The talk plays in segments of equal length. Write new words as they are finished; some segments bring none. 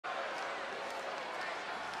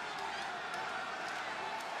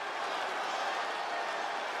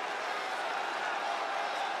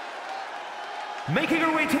Making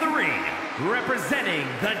her way to the ring, representing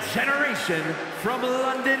the generation from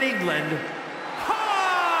London, England,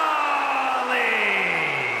 Holley!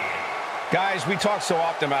 Guys, we talk so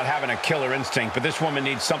often about having a killer instinct, but this woman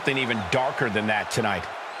needs something even darker than that tonight.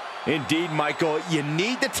 Indeed, Michael, you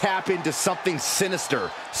need to tap into something sinister,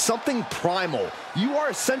 something primal. You are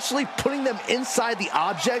essentially putting them inside the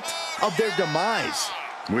object of their demise.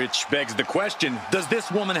 Which begs the question, does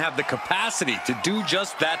this woman have the capacity to do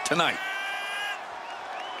just that tonight?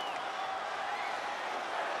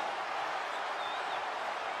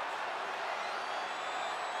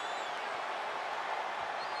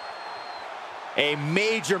 A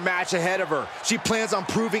major match ahead of her. She plans on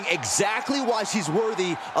proving exactly why she's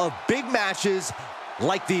worthy of big matches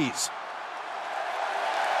like these.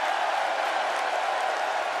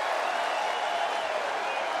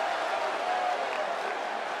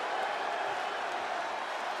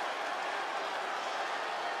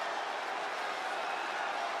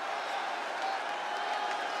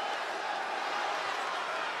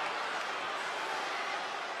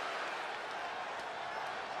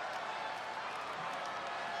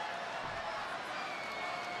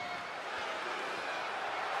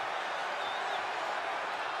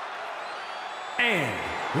 And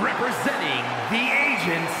representing the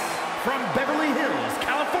agents from Beverly Hills,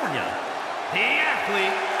 California, the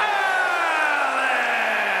athlete,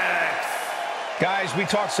 Alex! Guys, we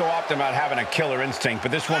talk so often about having a killer instinct,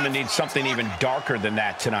 but this woman needs something even darker than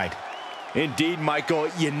that tonight. Indeed, Michael,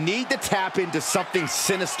 you need to tap into something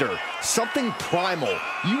sinister, something primal.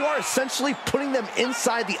 You are essentially putting them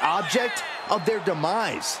inside the object of their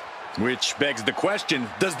demise. Which begs the question,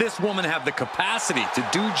 does this woman have the capacity to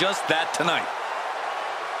do just that tonight?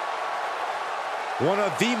 One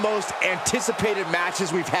of the most anticipated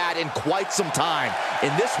matches we've had in quite some time.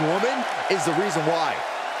 And this woman is the reason why.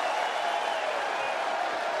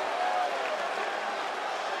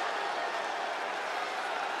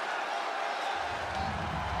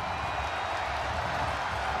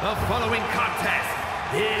 The following contest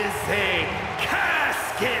is a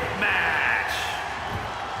casket match.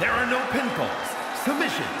 There are no pinfalls,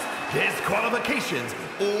 submissions, disqualifications,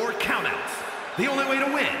 or countouts. The only way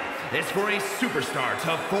to win is for a superstar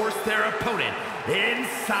to force their opponent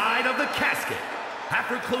inside of the casket.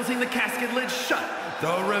 After closing the casket lid shut,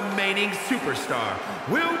 the remaining superstar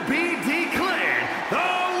will be declared the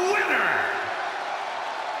winner.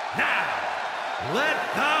 Now, let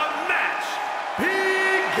the match begin.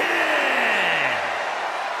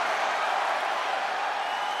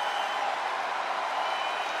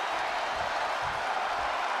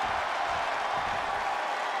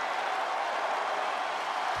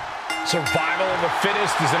 Survival of the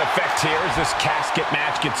fittest is in effect here as this casket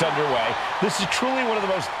match gets underway. This is truly one of the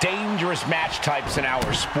most dangerous match types in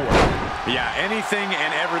our sport. Yeah, anything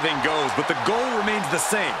and everything goes, but the goal remains the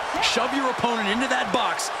same. Shove your opponent into that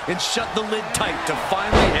box and shut the lid tight to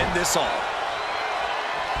finally end this all.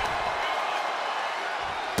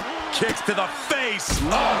 Kicks to the face.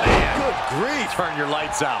 Oh, man. Good grief. Turn your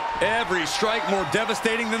lights out. Every strike more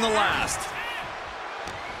devastating than the last.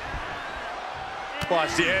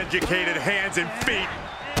 Watch the educated hands and feet.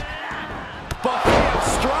 Buffalo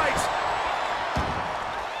strikes.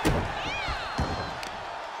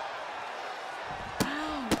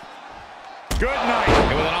 Good night.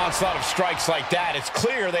 And with an onslaught of strikes like that, it's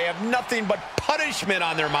clear they have nothing but punishment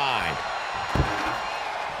on their mind.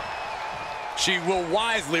 She will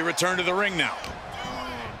wisely return to the ring now.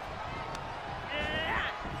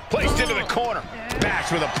 Placed into the corner.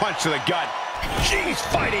 Bashed with a punch to the gut. She's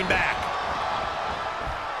fighting back.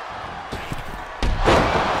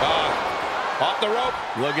 Off the rope.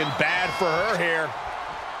 Looking bad for her here.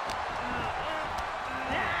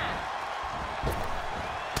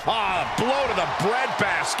 Blow to the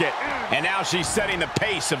breadbasket. And now she's setting the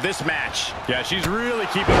pace of this match. Yeah, she's really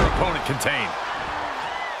keeping her opponent contained.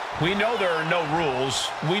 We know there are no rules.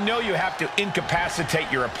 We know you have to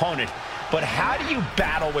incapacitate your opponent. But how do you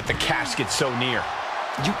battle with the casket so near?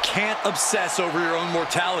 You can't obsess over your own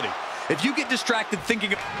mortality. If you get distracted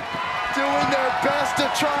thinking of Doing their best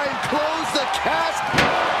to try and close the casket.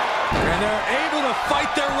 and they're able to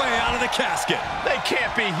fight their way out of the casket. They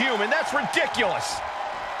can't be human. That's ridiculous.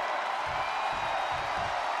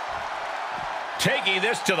 Taking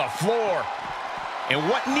this to the floor. And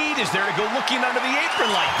what need is there to go looking under the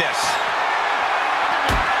apron like this?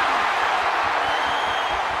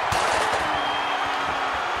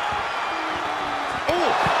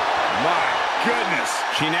 Oh, my goodness.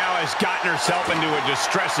 She now has gotten herself into a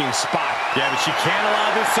distressing spot. Yeah, but she can't allow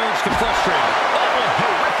this surge to frustrate her. Oh,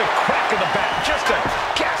 horrific crack of the bat. Just a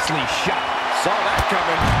ghastly shot. Saw that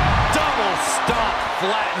coming. Double stomp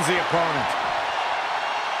flattens the opponent.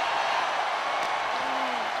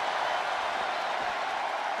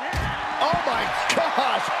 Oh, my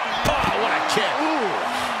gosh. Oh, what a kick. Ooh.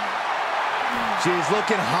 She's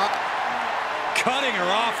looking hot. Cutting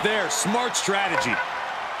her off there. Smart strategy.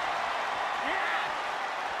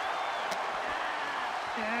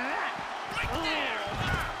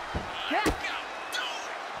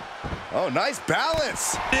 Oh, nice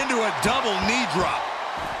balance. Into a double knee drop.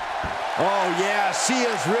 Oh, yeah, she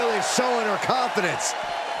is really showing her confidence.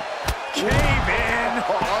 Cave in.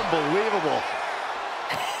 Oh, unbelievable.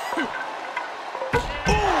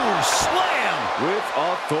 Ooh, slam. With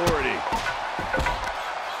authority.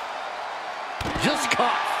 Just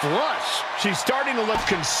caught flush. She's starting to look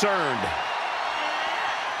concerned.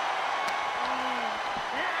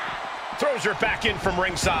 Throws her back in from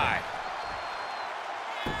ringside.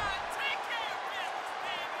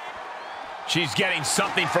 She's getting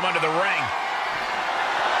something from under the ring.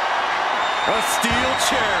 A steel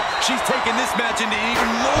chair. She's taking this match into even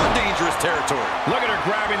more dangerous territory. Look at her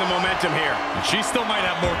grabbing the momentum here. And she still might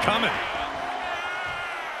have more coming.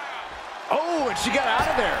 Oh, and she got out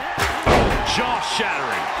of there.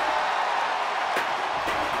 Jaw-shattering.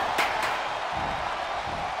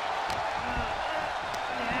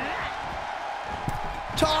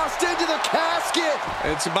 Tossed into the casket.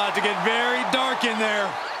 It's about to get very dark in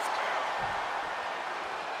there.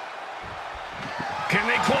 Can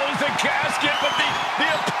they close the casket? But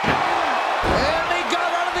And they got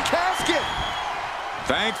out of the casket.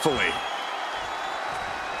 Thankfully.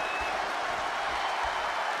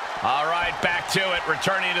 All right, back to it,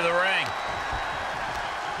 returning to the ring.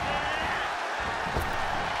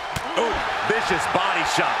 Oh, vicious body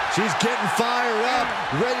shot. She's getting fired up,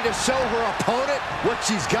 ready to show her opponent what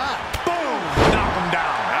she's got. Boom! Knock him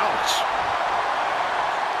down. Ouch.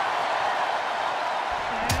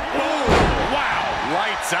 Boom! Wow!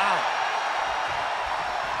 Lights out.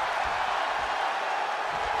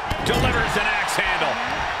 Delivers an axe handle.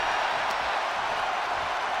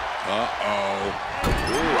 Uh-oh.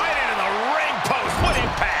 Right into the ring post. What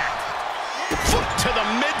impact! Foot to the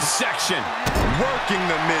midsection. Working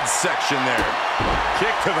the midsection there.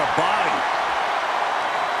 Kick to the body.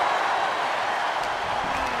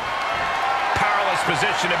 Powerless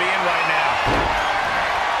position to be in right now.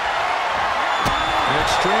 An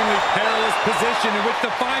extremely perilous position in which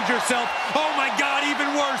to find yourself. Oh my God,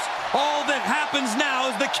 even worse. All that happens now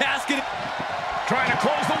is the casket. Trying to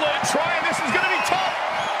close the lid. This is going to be tough.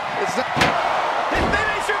 It's not. They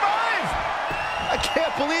survive. I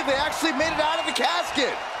can't believe they actually made it out of the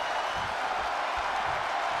casket.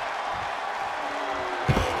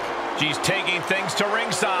 She's taking things to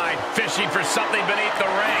ringside, fishing for something beneath the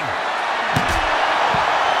ring.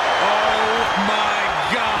 Oh my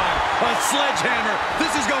God. A sledgehammer.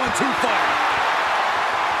 This is going too far.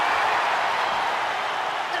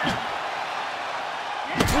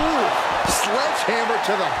 Ooh, sledgehammer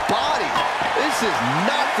to the body. This is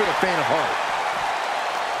not for the faint of heart.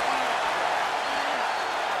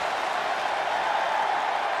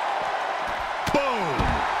 Boom!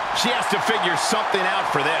 She has to figure something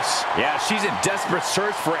out for this. Yeah, she's in desperate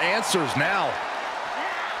search for answers now.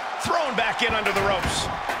 Thrown back in under the ropes.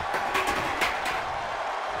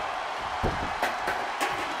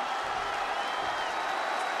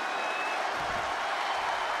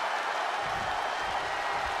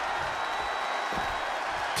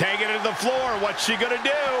 Taking it to the floor. What's she gonna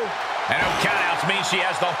do? And no countouts means she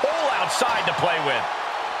has the whole outside to play with.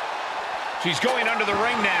 She's going under the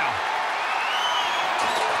ring now.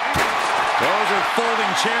 Those are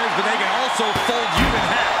folding chairs, but they can also fold you in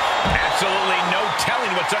half. Absolutely no telling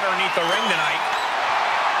what's underneath the ring tonight.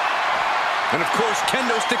 And of course,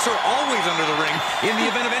 kendo sticks are always under the ring in the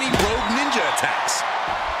event of any rogue ninja attacks.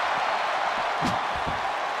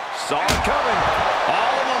 Saw it coming.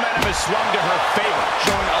 All the momentum has swung to her favor.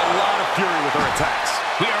 Showing a lot of fury with her attacks.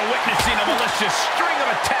 We are witnessing a malicious string of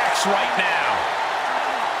attacks right now.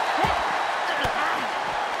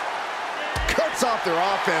 Cuts off their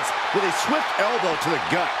offense with a swift elbow to the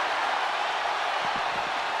gut.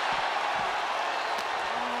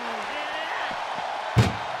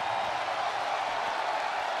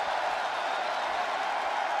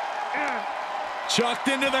 Chucked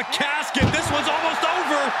into the casket. This one's almost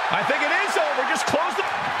over. I think it is over. Just close the...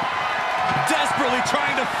 Desperately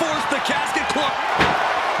trying to force the casket closed.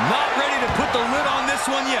 Not ready to put the lid on this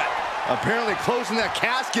one yet. Apparently closing that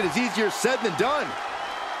casket is easier said than done.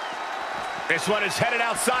 This one is headed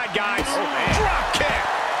outside, guys. Drop kick.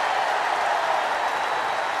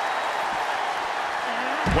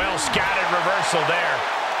 Well scattered reversal there.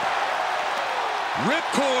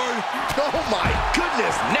 Ripcord. Oh my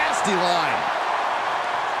goodness, nasty line.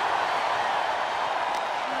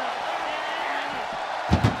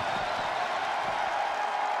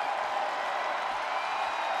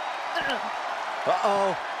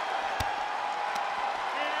 Uh-oh.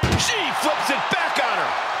 She flips it back on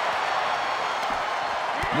her.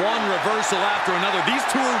 One reversal after another. These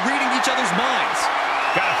two are reading each other's minds.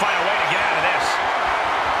 Gotta find a way to get out of this.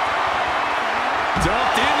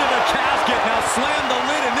 Dumped into the casket. Now slam the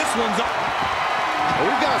lid, and this one's up.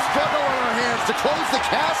 We've got a struggle on our hands to close the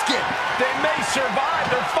casket. They may survive.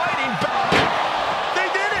 They're fighting back. They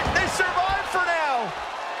did it. They survived for now.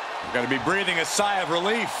 We've got to be breathing a sigh of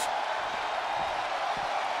relief.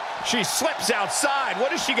 She slips outside.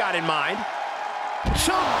 What has she got in mind?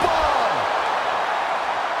 Chump bomb!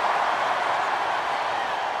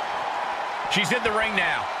 She's in the ring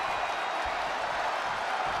now.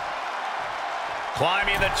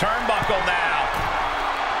 Climbing the turnbuckle now.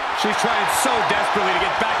 She's trying so desperately to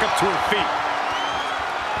get back up to her feet.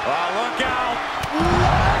 Look out.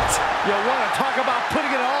 What? You want to talk about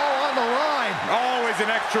putting it all on the line. Always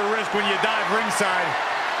an extra risk when you dive ringside.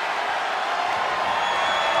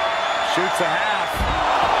 Shoots a half.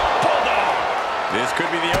 Bulldog. This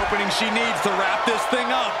could be the opening she needs to wrap this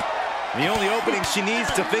thing up. The only opening she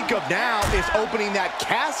needs to think of now is opening that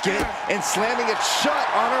casket and slamming it shut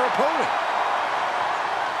on her opponent.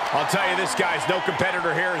 I'll tell you this, guys, no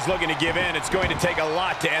competitor here is looking to give in. It's going to take a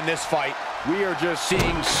lot to end this fight. We are just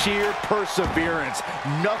seeing sheer perseverance.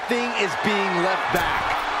 Nothing is being left back.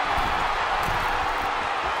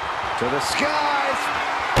 To the skies.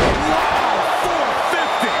 Wow,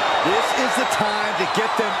 450. This is the time to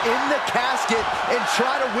get them in the casket and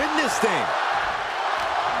try to win this thing.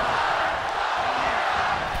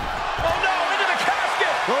 Oh, no, into the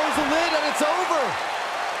casket. Close the lid and it's over.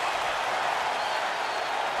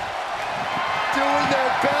 Doing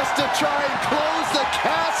their best to try and close the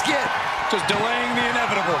casket. Just delaying the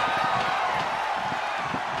inevitable.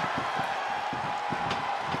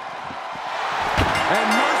 And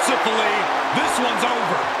mercifully, this one's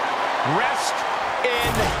over. Rest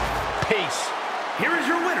in peace. Here is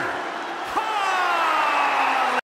your winner,